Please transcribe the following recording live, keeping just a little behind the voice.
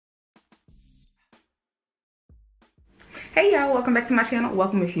Hey y'all, welcome back to my channel.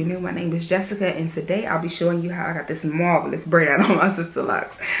 Welcome if you're new. My name is Jessica and today I'll be showing you how I got this marvelous braid out on my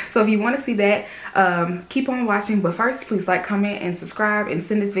Sisterlocks. So if you want to see that, keep on watching, but first please like, comment, and subscribe and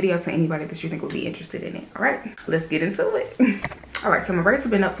send this video to anybody that you think would be interested in it. Alright, let's get into it. Alright, so my braids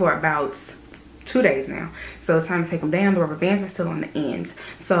have been up for about 2 days now, so it's time to take them down. The rubber bands are still on the ends.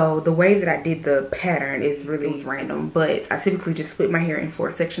 So the way that I did the pattern is really random, but I typically just split my hair in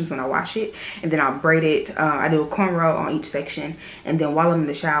 4 sections when I wash it, and then I'll braid it. I do a cornrow on each section, and then while I'm in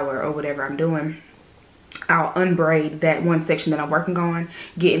the shower or whatever I'm doing, I'll unbraid that one section that I'm working on,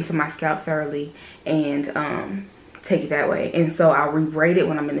 get into my scalp thoroughly, and take it that way. And so I'll re-braid it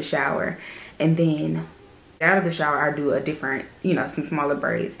when I'm in the shower, and then out of the shower I do a different, some smaller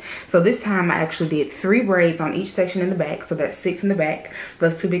braids. So this time I actually did 3 braids on each section in the back, so that's 6 in the back.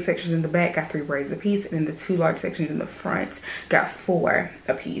 Those 2 big sections in the back got 3 braids a piece, and then the 2 large sections in the front got 4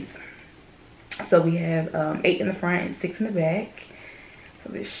 a piece. So we have 8 in the front and 6 in the back.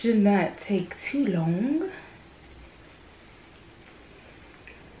 So this should not take too long.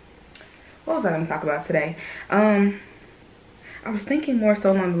 What was I going to talk about today? I was thinking more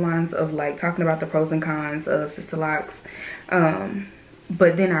so along the lines of like talking about the pros and cons of Sisterlocks,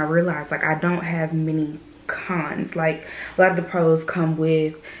 but then I realized like I don't have many cons. Like a lot of the pros come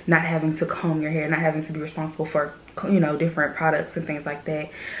with not having to comb your hair, not having to be responsible for different products and things like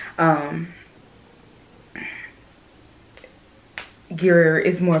that.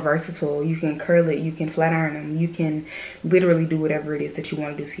 It's more versatile. You can curl it, you can flat iron them, you can literally do whatever it is that you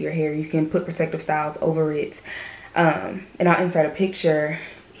want to do to your hair. You can put protective styles over it. And I'll insert a picture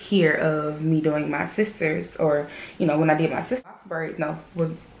here of me doing my sister's, or when I did my sister's braids. No,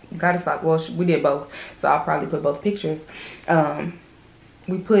 we did both, so I'll probably put both pictures.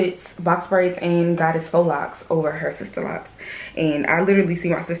 We put box braids and Goddess faux locks over her Sisterlocks, and I literally see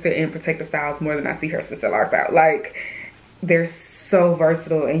my sister in protective styles more than I see her Sisterlocks out. Like, they're so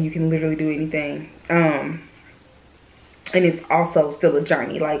versatile and you can literally do anything. And it's also still a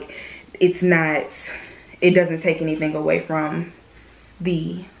journey. Like, it doesn't take anything away from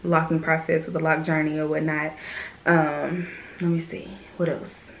the locking process or the lock journey or whatnot. Let me see, what else?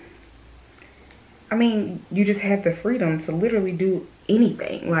 I mean, you just have the freedom to literally do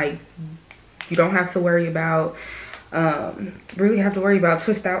anything. Like, you don't have to worry about, really have to worry about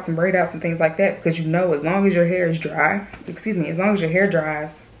twist outs and braid outs and things like that, because as long as your hair is dry, as long as your hair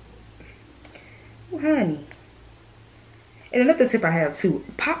dries, well, honey. And another tip I have too,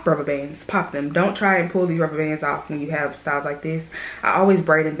 pop rubber bands, pop them. Don't try and pull these rubber bands off when you have styles like this. I always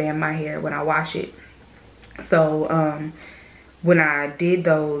braid and band my hair when I wash it. So when I did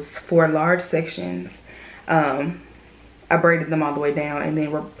those 4 large sections, I braided them all the way down and then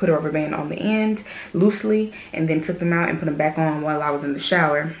put a rubber band on the end loosely, and then took them out and put them back on while I was in the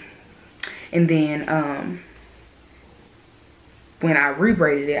shower. And then when I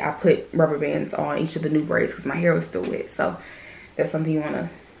re-braided it, I put rubber bands on each of the new braids because my hair was still wet. So that's something you want to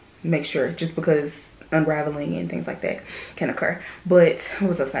make sure, just because unraveling and things like that can occur. But what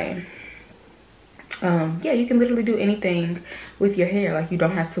was I saying? Yeah, you can literally do anything with your hair. Like, you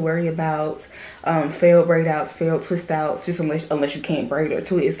don't have to worry about failed braid outs, failed twist outs, just unless you can't braid or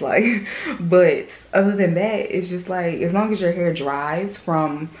twist. Like, but other than that, it's just like, as long as your hair dries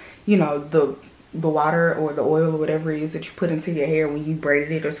from the water or the oil or whatever it is that you put into your hair when you braided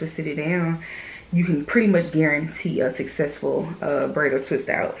it or twisted it down, you can pretty much guarantee a successful braid or twist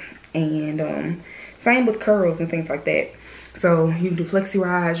out. And same with curls and things like that. So you can do flexi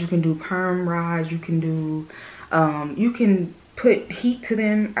rise, you can do perm rise, you can do you can put heat to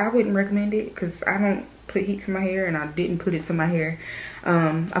them. I wouldn't recommend it because I don't put heat to my hair, and I didn't put it to my hair.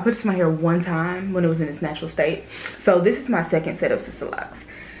 I put it to my hair one time when it was in its natural state. So this is my second set of Sisterlocks.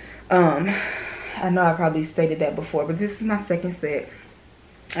 I know I probably stated that before, but this is my second set.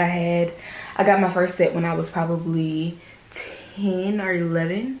 I got my first set when I was probably 10 or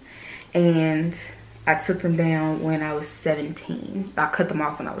 11, and I took them down when I was 17. I cut them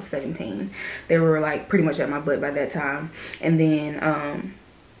off when I was 17. They were like pretty much at my butt by that time. And then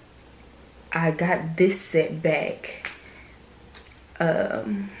I got this set back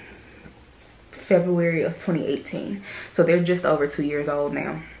February of 2018. So they're just over 2 years old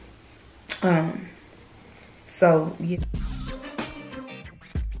now. So yeah.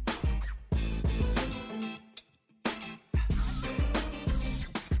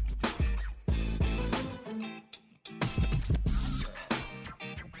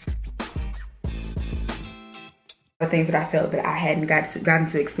 The things that I felt that I hadn't gotten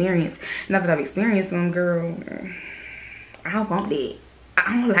to experience. Now that I've experienced them, girl, I don't want that.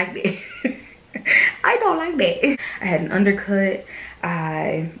 I don't like that. I don't like that. I had an undercut.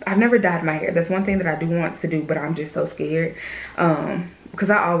 I've never dyed my hair. That's one thing that I do want to do, but I'm just so scared. Because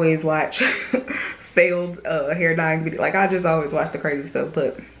I always watch failed hair dyeing videos. Like I just always watch the crazy stuff.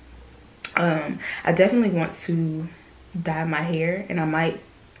 But I definitely want to dye my hair, and I might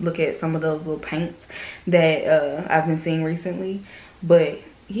look at some of those little paints that I've been seeing recently. But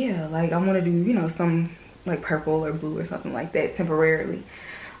yeah, like I want to do, you know, some like purple or blue or something like that temporarily.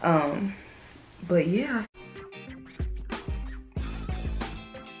 But yeah.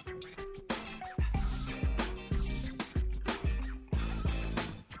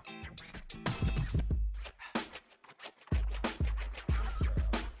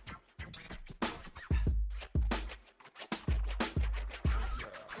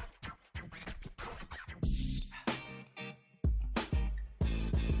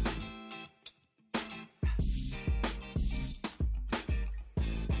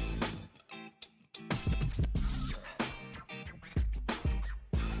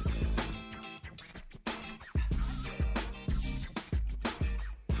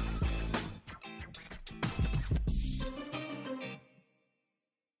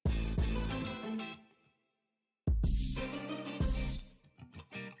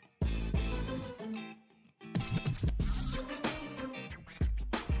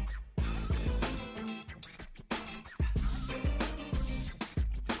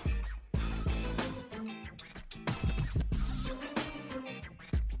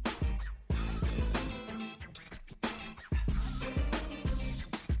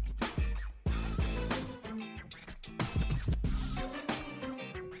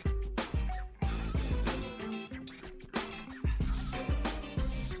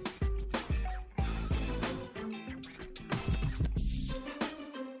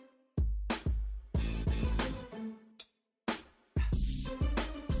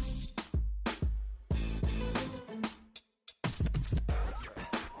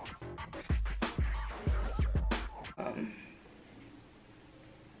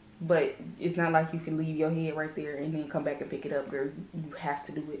 But it's not like you can leave your head right there and then come back and pick it up, girl. You have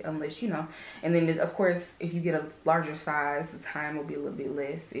to do it unless, you know. And then, of course, if you get a larger size, the time will be a little bit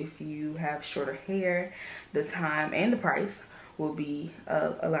less. If you have shorter hair, the time and the price will be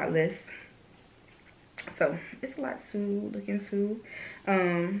a lot less. So it's a lot to look into.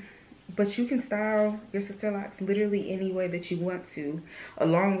 But you can style your Sisterlocks literally any way that you want to,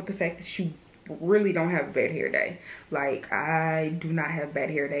 along with the fact that you really don't have a bad hair day. Like I do not have bad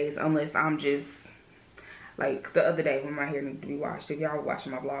hair days unless I'm just like the other day when my hair needed to be washed. If y'all were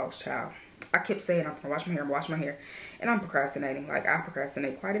watching my vlogs, child, I kept saying I'm gonna wash my hair, and I'm procrastinating. Like I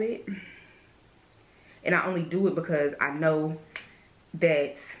procrastinate quite a bit, and I only do it because I know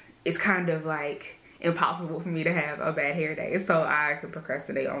that it's kind of like impossible for me to have a bad hair day, so I can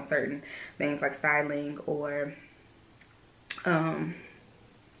procrastinate on certain things like styling or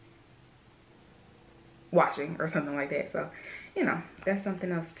washing or something like that. So, you know, that's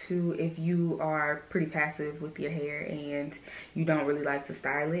something else too. If you are pretty passive with your hair and you don't really like to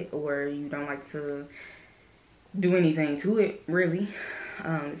style it, or you don't like to do anything to it really,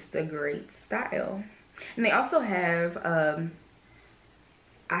 it's a great style. And they also have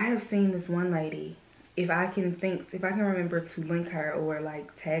I have seen this one lady, if I can remember to link her or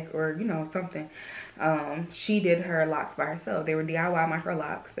like tag or, you know, something. She did her locks by herself. They were DIY micro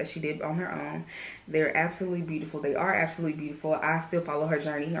locks that she did on her own. They're absolutely beautiful. They are absolutely beautiful. I still follow her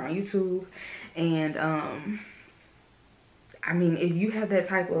journey here on YouTube. And I mean, if you have that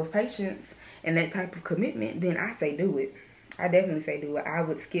type of patience and that type of commitment, then I say do it. I definitely say do it. I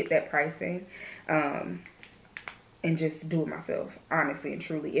would skip that pricing and just do it myself, honestly and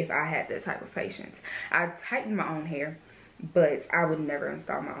truly, if I had that type of patience. I tighten my own hair, but I would never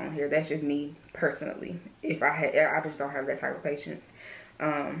install my own hair. That's just me personally. If I just don't have that type of patience.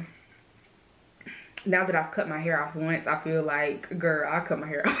 Now that I've cut my hair off once, I feel like, girl, I'll cut my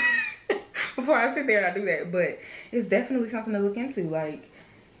hair off before I sit there and I do that. But it's definitely something to look into. Like,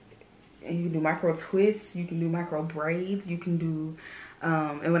 you can do micro twists, you can do micro braids, you can do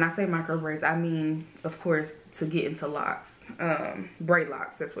and when I say micro braids, I mean, of course, to get into locks, braid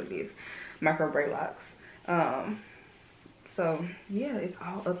locks, that's what it is, micro braid locks. So yeah, it's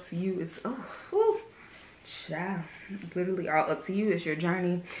all up to you. It's child, it's literally all up to you. It's your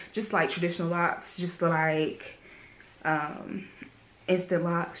journey. Just like traditional locks, just like instant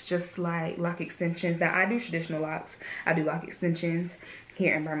locks, just like lock extensions. Now I do traditional locks, I do lock extensions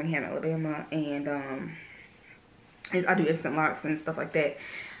here in Birmingham, Alabama, and I do instant locks and stuff like that,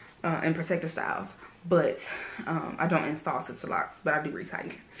 and protective styles. But I don't install sister locks, but I do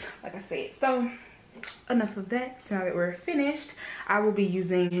retighten, like I said. So enough of that. So now that we're finished, I will be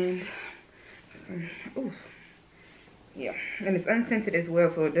using, Ooh. Yeah, and it's unscented as well,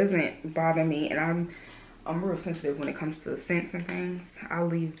 so it doesn't bother me, and I'm real sensitive when it comes to scents and things. I'll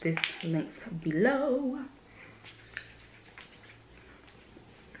leave this links below.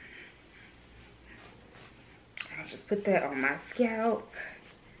 I'll just put that on my scalp.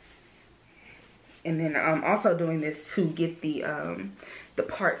 And then I'm also doing this to get the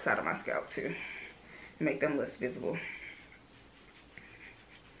parts out of my scalp too, make them less visible.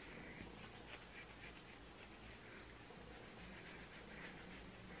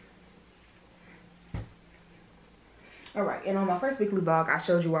 All right, and on my first weekly vlog, I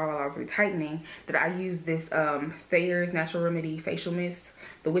showed you while I was retightening that I used this Thayer's Natural Remedy Facial Mist,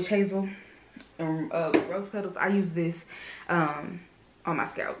 the Witch Hazel and Rose Petals. I use this on my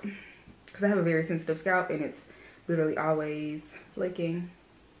scalp because I have a very sensitive scalp and it's literally always flaking.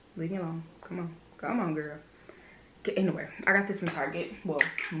 Leave me alone. Come on, girl. Okay, anyway, I got this from Target. Well,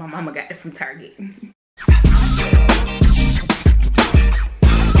 my mama got it from Target.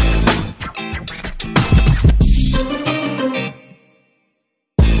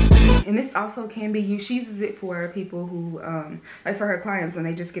 And this also can be used. She uses it for people who, like for her clients when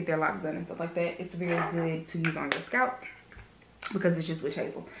they just get their locks done and stuff like that. It's very good to use on your scalp because it's just witch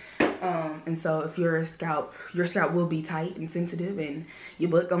hazel. And so if your scalp will be tight and sensitive and your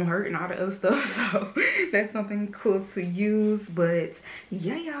butt gonna hurt and all the other stuff. So that's something cool to use. But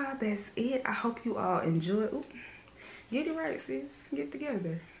yeah, y'all, that's it. I hope you all enjoy. Ooh, get it right, sis. Get it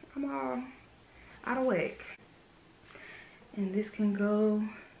together. I'm all out of whack. And this can go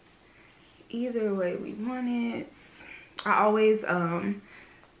either way we want it. I always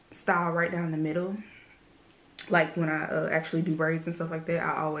style right down the middle. Like when I actually do braids and stuff like that,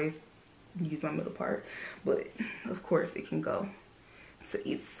 I always use my middle part. But of course it can go to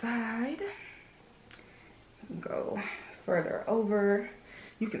each side. You can go further over.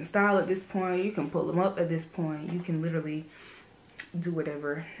 You can style at this point. You can pull them up at this point. You can literally do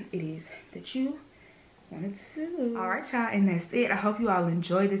whatever it is that you wanted to. All right, y'all, and that's it. I hope you all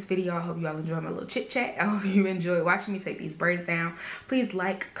enjoyed this video. I hope you all enjoyed my little chit chat. I hope you enjoyed watching me take these braids down. Please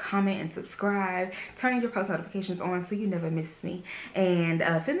like, comment, and subscribe. Turn your post notifications on so you never miss me. And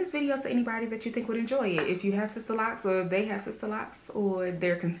send this video to anybody that you think would enjoy it. If you have Sisterlocks, or if they have Sisterlocks, or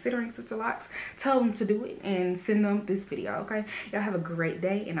they're considering Sisterlocks, tell them to do it and send them this video, okay? Y'all have a great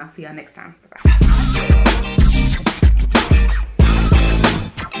day, and I'll see y'all next time. Bye-bye.